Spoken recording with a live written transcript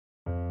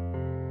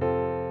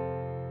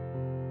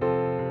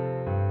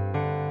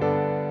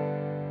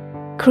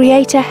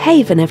Create a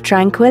haven of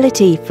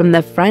tranquility from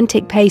the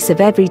frantic pace of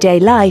everyday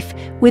life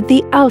with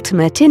the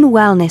ultimate in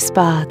wellness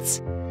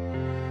baths.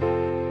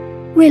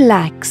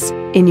 Relax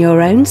in your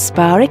own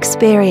spa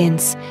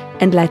experience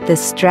and let the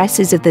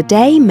stresses of the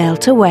day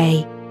melt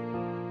away.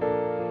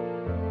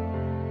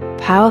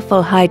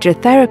 Powerful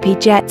hydrotherapy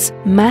jets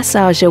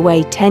massage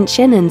away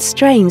tension and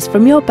strains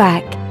from your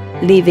back,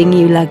 leaving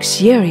you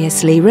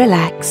luxuriously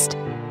relaxed.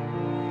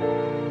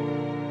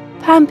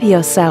 Pamper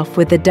yourself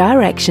with the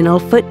directional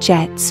foot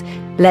jets,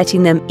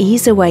 letting them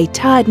ease away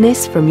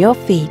tiredness from your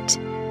feet.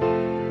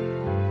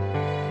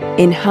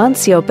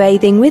 Enhance your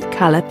bathing with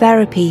color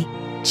therapy.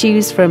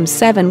 Choose from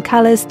 7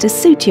 colors to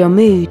suit your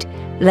mood.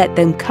 Let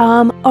them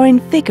calm or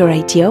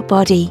invigorate your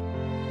body.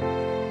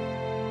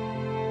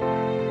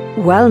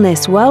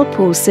 Wellness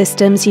Whirlpool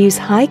systems use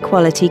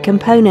high-quality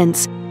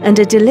components and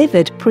are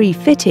delivered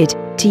pre-fitted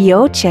to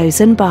your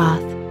chosen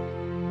bath.